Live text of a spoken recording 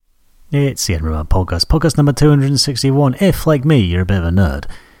It's the Edinburgh Man Podcast, podcast number 261. If, like me, you're a bit of a nerd,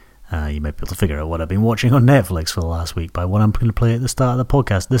 you might be able to figure out what I've been watching on Netflix for the last week by what I'm going to play at the start of the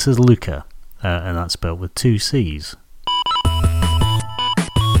podcast. This is Luca, and that's spelled with two C's.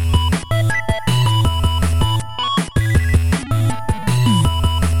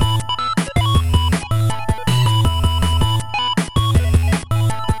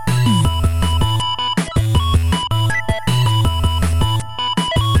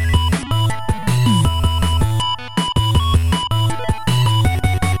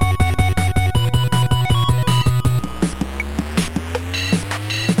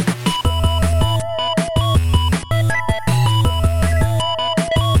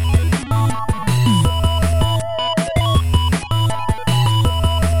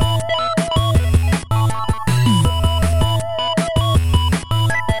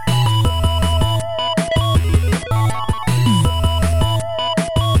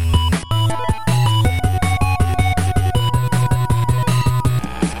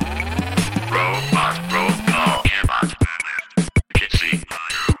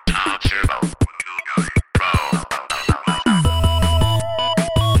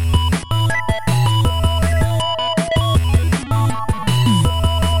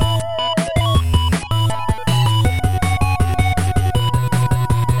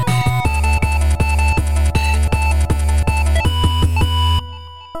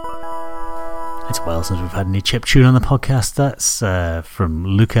 Since we've had any chiptune on the podcast. That's from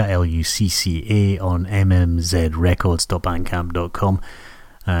Luca, Lucca, on mmzrecords.bandcamp.com,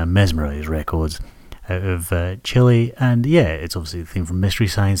 Mesmerize Records out of Chile, and yeah, it's obviously the theme from Mystery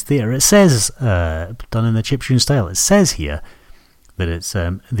Science Theater. It says, done in the chiptune style, it says here that it's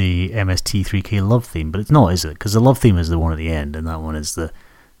the MST3K love theme, but it's not, is it? Because the love theme is the one at the end, and that one is the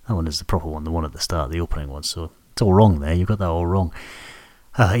proper one, the one at the start, the opening one, so it's all wrong there, you got that all wrong.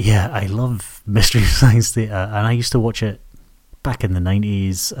 Yeah, I love Mystery Science Theater, and I used to watch it back in the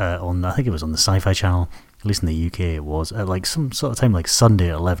 90s on, I think it was on the Sci-Fi Channel, at least in the UK it was, at like some sort of time like Sunday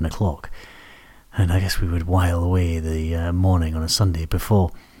at 11 o'clock. And I guess we would while away the morning on a Sunday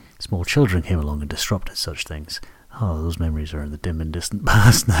before small children came along and disrupted such things. Oh, those memories are in the dim and distant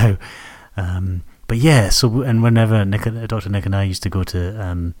past now. But yeah, so, and whenever Dr. Nick and I used to go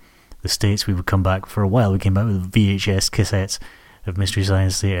to the States, we would come back for a while. We came back with VHS cassettes of Mystery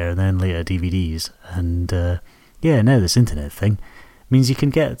Science Theater, and then later DVDs, and yeah, now this internet thing means you can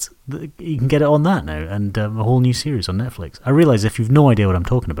get it on that now, and a whole new series on Netflix. I realise if you've no idea what I'm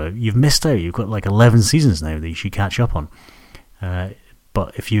talking about, you've missed out. You've got like 11 seasons now that you should catch up on.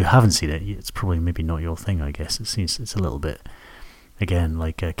 But if you haven't seen it, it's probably maybe not your thing. I guess it's a little bit, again,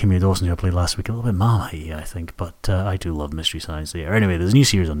 like Kimmy Dawson who I played last week, a little bit Marmite, I think. But I do love Mystery Science Theater. Anyway, there's a new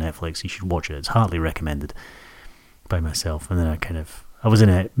series on Netflix. You should watch it. It's heartily recommended by myself, and then I was in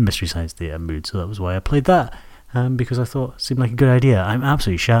a Mystery Science Theater mood, so that was why I played that, because I thought it seemed like a good idea. I'm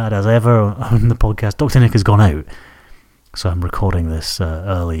absolutely shattered as ever on the podcast. Dr. Nick has gone out, so I'm recording this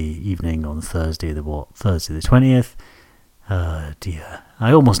early evening on Thursday the 20th. Dear,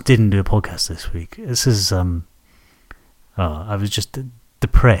 I almost didn't do a podcast this week. This is I was just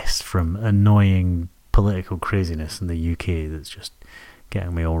depressed from annoying political craziness in the UK that's just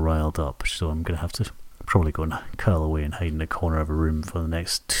getting me all riled up, so I'm going to have to probably go and curl away and hide in a corner of a room for the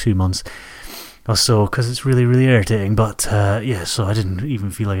next 2 months or so, because it's really, really irritating. But yeah, so I didn't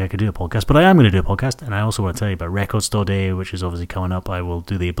even feel like I could do a podcast, but I am going to do a podcast, and I also want to tell you about Record Store Day, which is obviously coming up. I will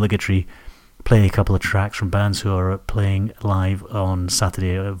do the obligatory play a couple of tracks from bands who are playing live on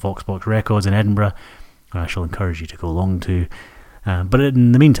Saturday at Voxbox Records in Edinburgh. I shall encourage you to go along to, but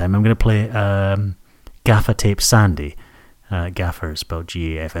in the meantime I'm going to play Gaffer Tape Sandy. Gaffer is spelled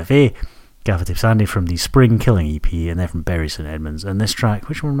Gaffa, Gaffer Tape Sandy from the Spring Killing EP, and they're from Bury St Edmunds. And this track,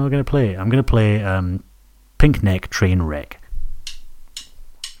 which one am I going to play? I'm going to play Pink Neck Train Wreck.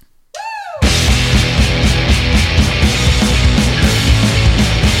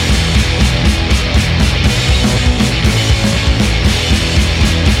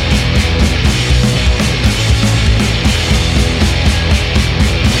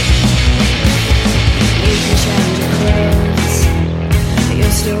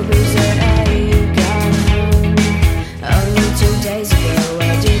 Still breathe the air you got home. Only 2 days ago,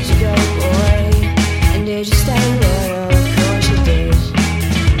 where did you go, boy? And did you stay loyal?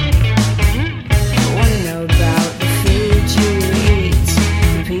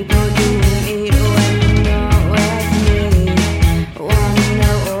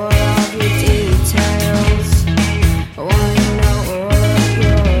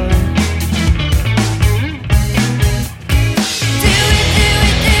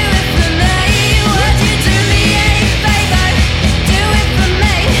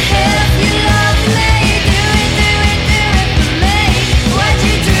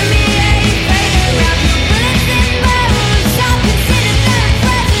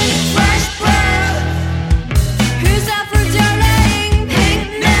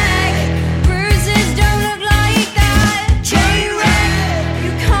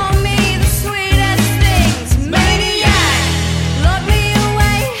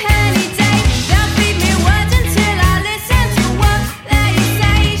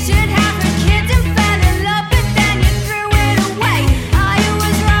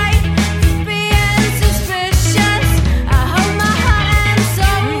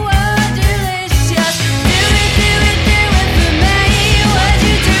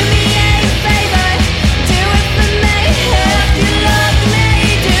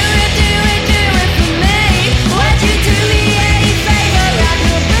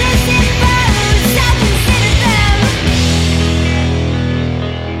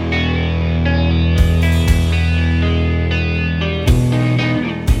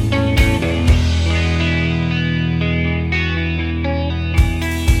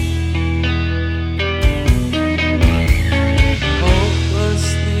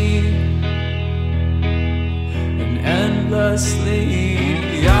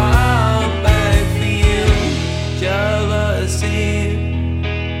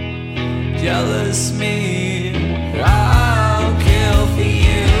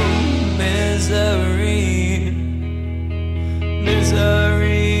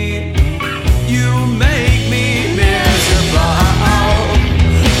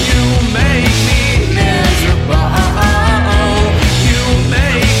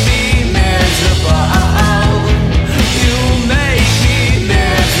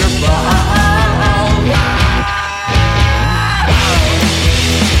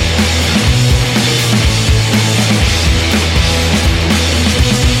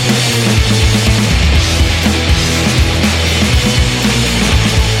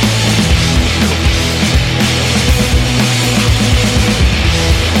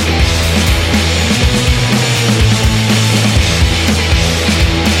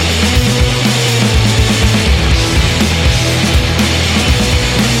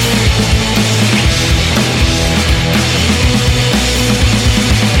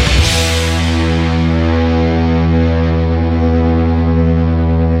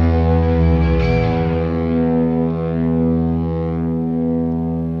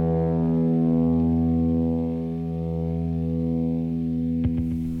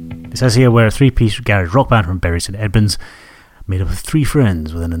 says here, we're a three-piece garage rock band from Bury St Edmunds, made up of three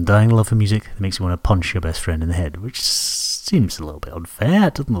friends with an undying love for music that makes you want to punch your best friend in the head, which seems a little bit unfair. I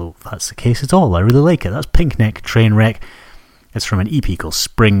don't know if that's the case at all. I really like it. That's Pinkneck Trainwreck. It's from an EP called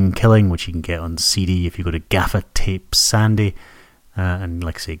Spring Killing, which you can get on CD if you go to Gaffer Tape Sandy. And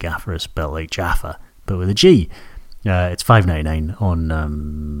like I say, Gaffer is spelled like Jaffa, but with a G. It's $5.99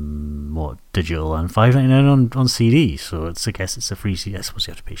 on digital, and $5.99 on CD. So I guess it's a free CD. I suppose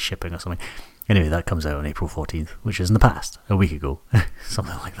you have to pay shipping or something. Anyway, that comes out on April 14th, which is in the past, a week ago,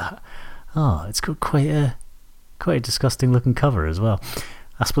 something like that. Oh, it's got quite a disgusting looking cover as well.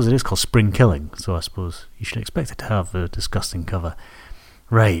 I suppose it is called Spring Killing, so I suppose you should expect it to have a disgusting cover.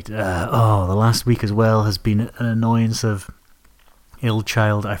 Right. The last week as well has been an annoyance of ill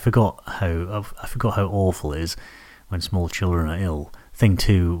child. I forgot how awful it is when small children are ill. Thing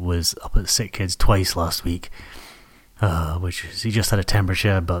 2 was up at Sick Kids twice last week, which is, he just had a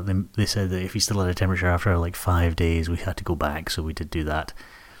temperature, but they said that if he still had a temperature after like 5 days, we had to go back, so we did do that.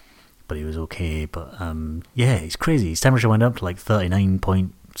 But he was okay. But yeah, he's crazy. His temperature went up to like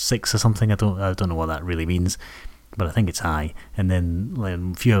 39.6 or something. I don't know what that really means, but I think it's high. And then like,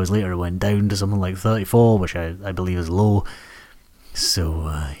 a few hours later, it went down to something like 34, which I believe is low. So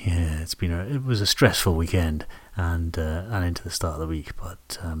yeah, it was a stressful weekend and into the start of the week.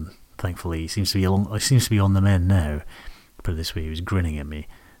 But thankfully, he seems to be on the mend now. Put it this way, he was grinning at me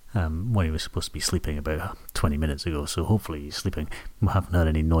when he was supposed to be sleeping about 20 minutes ago. So hopefully he's sleeping. I haven't heard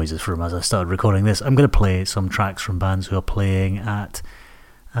any noises from him as I started recording this. I'm going to play some tracks from bands who are playing at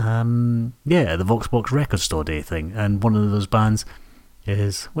the Voxbox Record Store Day thing. And one of those bands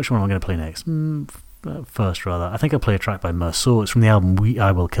is, which one am I going to play next? First, rather. I think I'll play a track by Merceau. It's from the album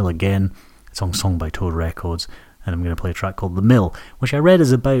I Will Kill Again. It's on Song by Toad Records. And I'm going to play a track called The Mill, which I read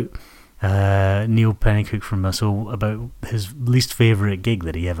is about Neil Pennycook from Merceau, about his least favourite gig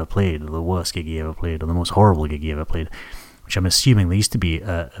that he ever played, or the worst gig he ever played, or the most horrible gig he ever played, which I'm assuming there used to be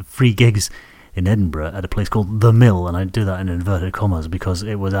free gigs in Edinburgh at a place called The Mill, and I do that in inverted commas because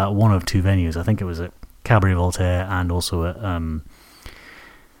it was at one of two venues. I think it was at Cabaret Voltaire and also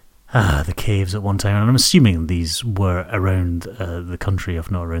at the Caves at one time, and I'm assuming these were around the country,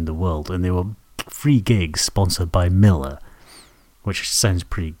 if not around the world, and they were free gigs sponsored by Miller, which sounds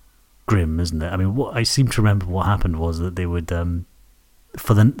pretty grim, isn't it? I mean, what I seem to remember what happened was that they would, that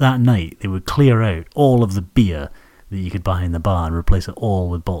night, they would clear out all of the beer that you could buy in the bar and replace it all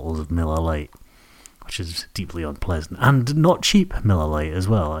with bottles of Miller Lite, which is deeply unpleasant, and not cheap Miller Lite as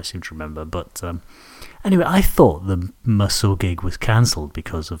well, I seem to remember. But anyway, I thought the Merceau gig was cancelled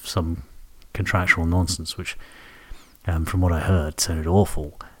because of some contractual nonsense, which, from what I heard, sounded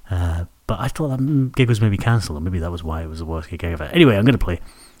awful. But I thought that gig was maybe cancelled, or maybe that was why it was the worst gig ever. Anyway, I'm going to play.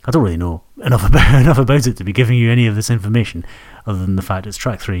 I don't really know enough about it to be giving you any of this information, other than the fact it's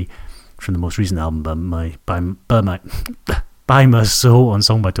track 3 from the most recent album by Merceau on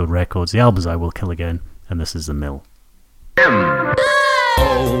Song by Toad Records. The album's I Will Kill Again, and this is The Mill.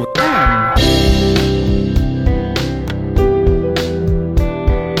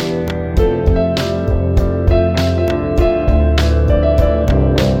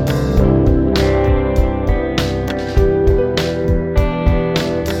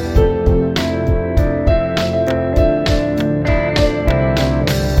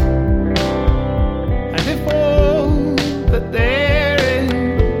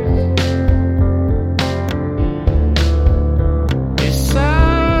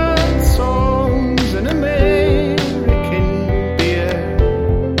 So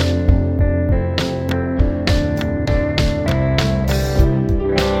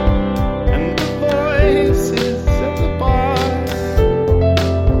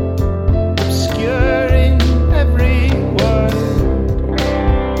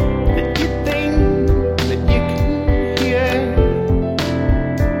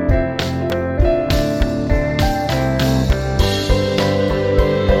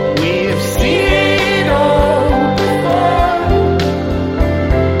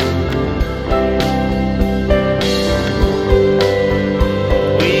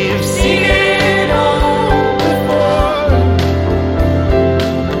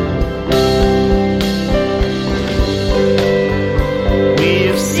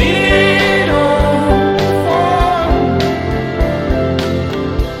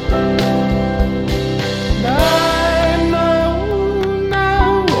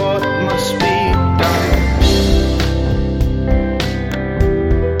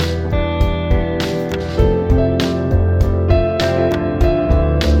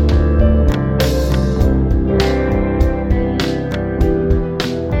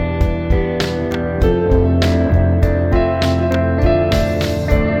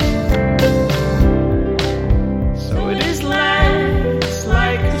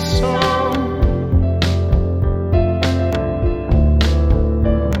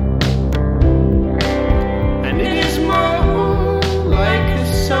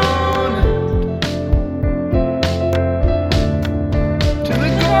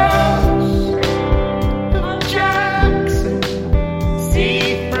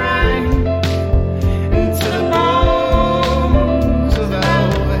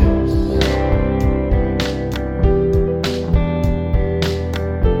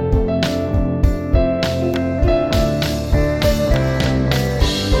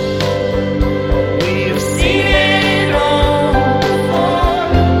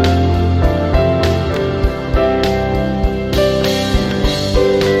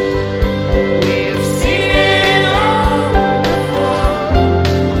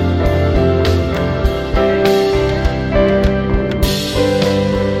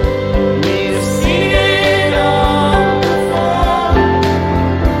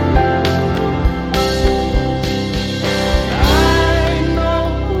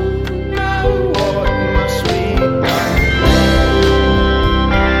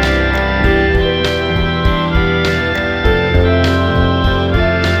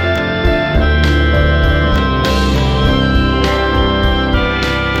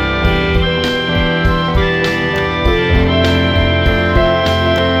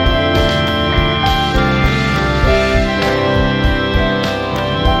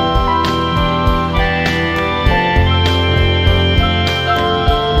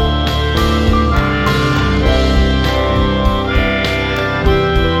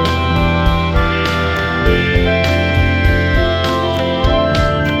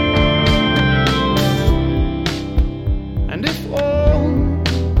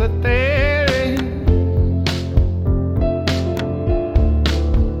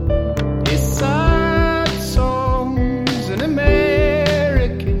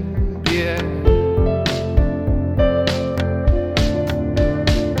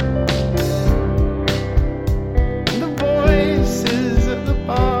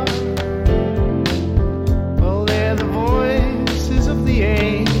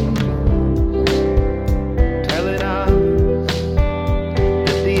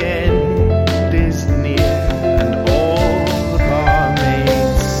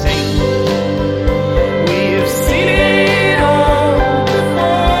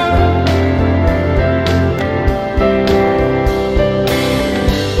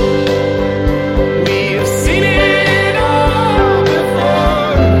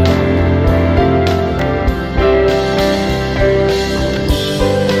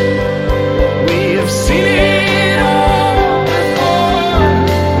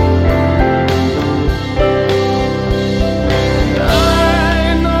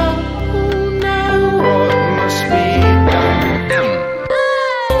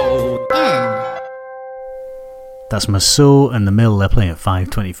That's Masso and the Mill. They're playing at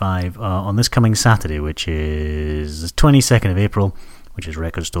 5:25 on this coming Saturday, which is 22nd of April, which is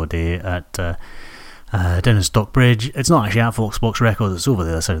Record Store Day at down in Stockbridge. It's not actually at Voxbox Records, it's over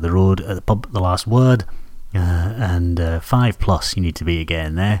the other side of the road at the pub The Last Word, and 5+ you need to be to get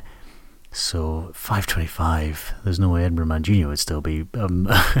in there. So 5:25, there's no way Edinburgh Man Junior would still be.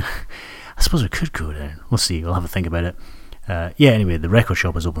 I suppose we could go down. We'll see, we'll have a think about it. Anyway, the record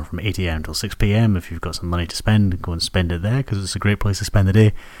shop is open from 8 AM till 6 PM. If you've got some money to spend, go and spend it there, because it's a great place to spend the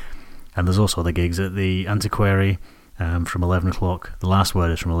day. And there's also other gigs at the Antiquary from 11 o'clock. The Last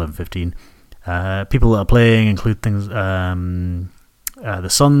Word is from 11:15. People that are playing include things, the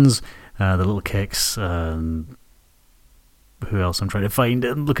Sons, the Little Kicks, who else I'm trying to find.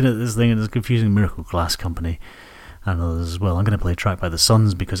 I'm looking at this thing and it's confusing. Miracle Glass Company and others as well. I'm going to play a track by the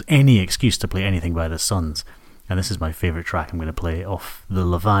Sons because any excuse to play anything by the Sons. And this is my favourite track I'm going to play off the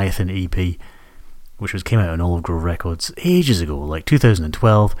Leviathan EP, which came out on Olive Grove Records ages ago, like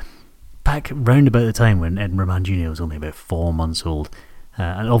 2012, back round about the time when Edinburgh Man Junior was only about 4 months old.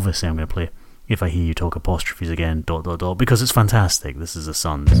 And obviously I'm going to play If I Hear You Talk Apostrophes Again, ... because it's fantastic. This is the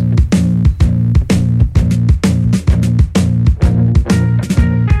Sons.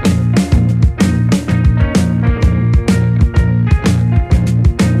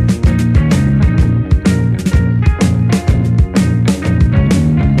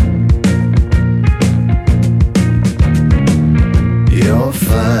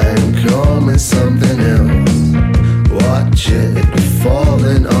 Something else, watch it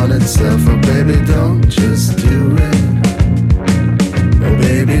falling on itself. Oh baby, don't just do it. Oh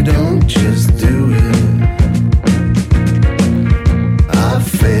baby, don't just do it. I've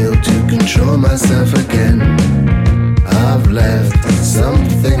failed to control myself again. I've left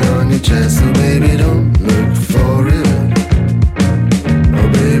something on your chest. Oh baby, don't look for it. Oh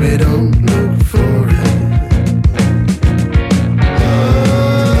baby, don't look for it.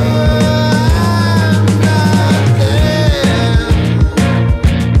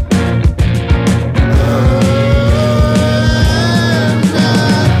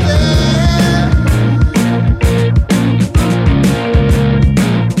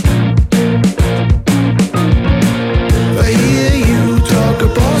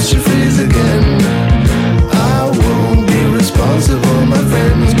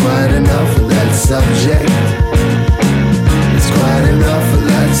 Subject, it's quite enough for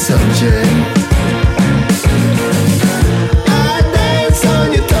that subject. I dance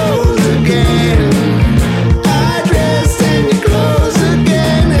on your toes again. I dress in your clothes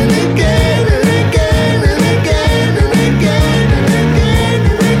again and again and again and again and again and again and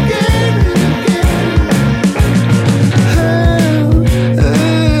again and again.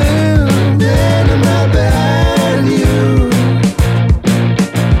 Then I'm not behind you.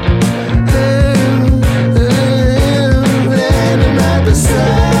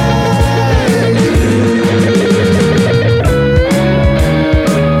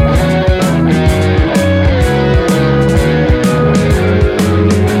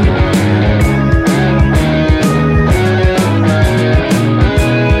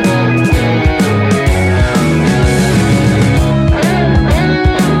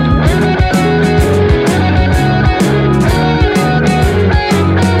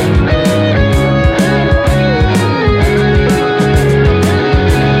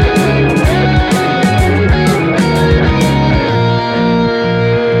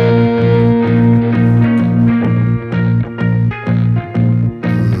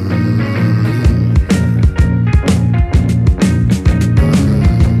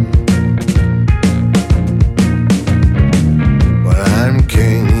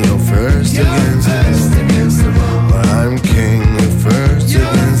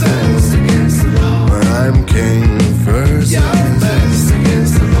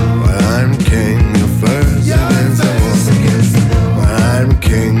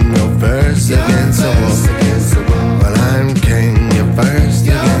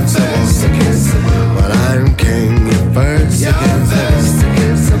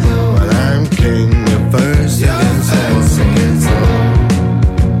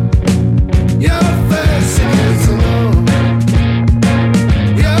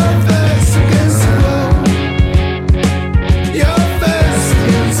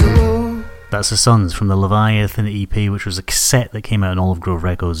 That's the Sons from the Leviathan EP, which was a cassette that came out on Olive Grove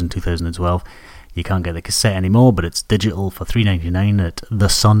Records in 2012. You can't get the cassette anymore, but it's digital for $3.99 at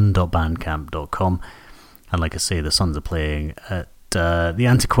thesun.bandcamp.com. And like I say, the Sons are playing at the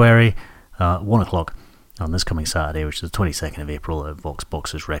Antiquary 1 o'clock on this coming Saturday, which is the 22nd of April at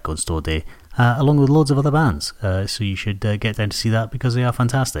Voxbox's Record Store Day, along with loads of other bands. So you should get down to see that because they are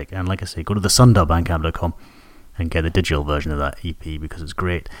fantastic. And like I say, go to thesun.bandcamp.com and get the digital version of that EP because it's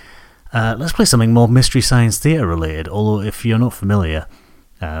great. Let's play something more Mystery Science Theatre related, although if you're not familiar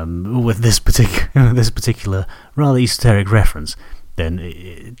with this particular rather esoteric reference, then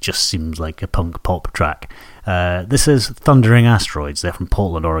it just seems like a punk pop track. This is Thundering Asteroids. They're from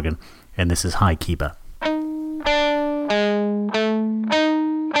Portland, Oregon, and this is High Keeper.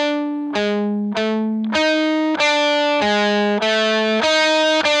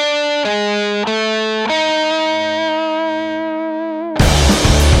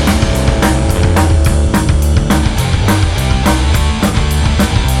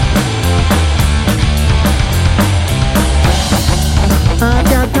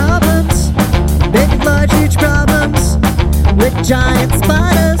 Giant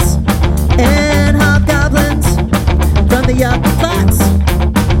spiders and hobgoblins, from the yucca flats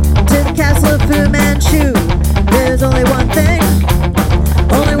to the castle of Fu Manchu. There's only one thing I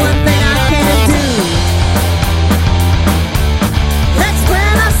can't do. That's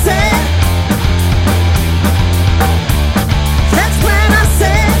when I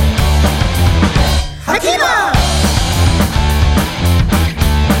say, Akira!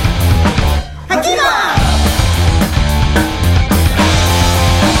 Akira!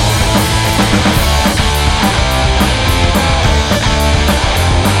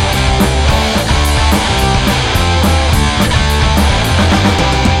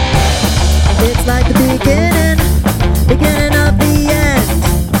 It's like the beginning of the end,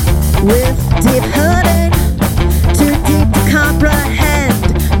 with deep hurting, too deep to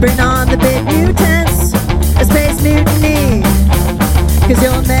comprehend. Bring on the big mutants, a space mutiny, 'cause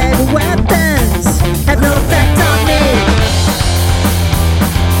your mega weapons have no effect on me.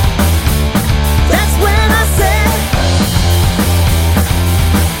 That's when I say,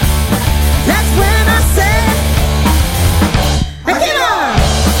 Akira!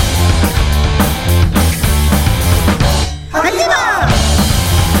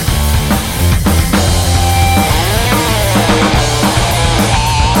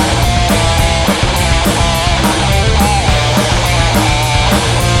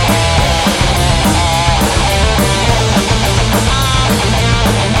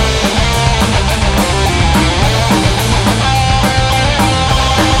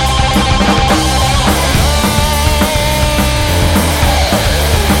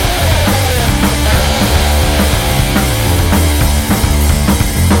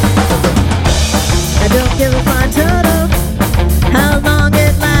 Give a fine turtle how long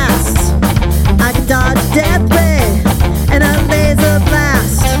it lasts. I can dodge a death ray and a laser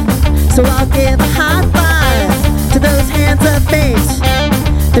blast. So I'll give a high five to those hands of fate.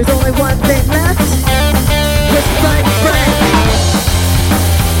 There's only one thing left, just fight break.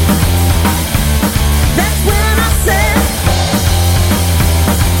 That's when I say,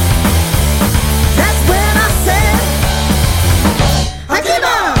 I give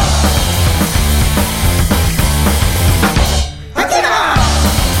up.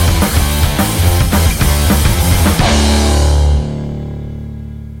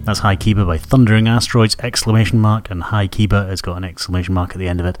 That's High Keeper by Thundering Asteroids, ! And High Keeper has got an exclamation mark at the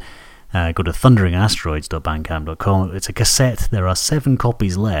end of it. Go to thunderingasteroids.bandcamp.com. It's a cassette. There are 7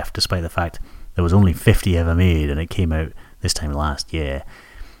 copies left, despite the fact there was only 50 ever made, and it came out this time last year.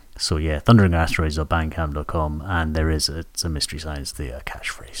 So yeah, thunderingasteroids.bandcamp.com, and it's a Mystery Science Theatre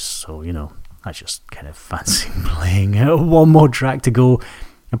catchphrase. So, I just kind of fancy playing one more track to go.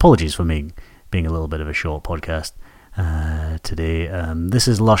 Apologies for me being a little bit of a short podcast today. This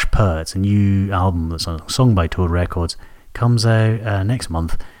is Lush Purr. It's a new album that's a song by Toad Records. Comes out next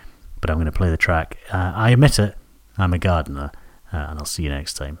month, but I'm going to play the track. I admit it, I'm a gardener, and I'll see you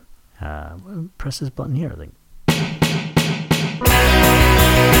next time. Press this button here, I think.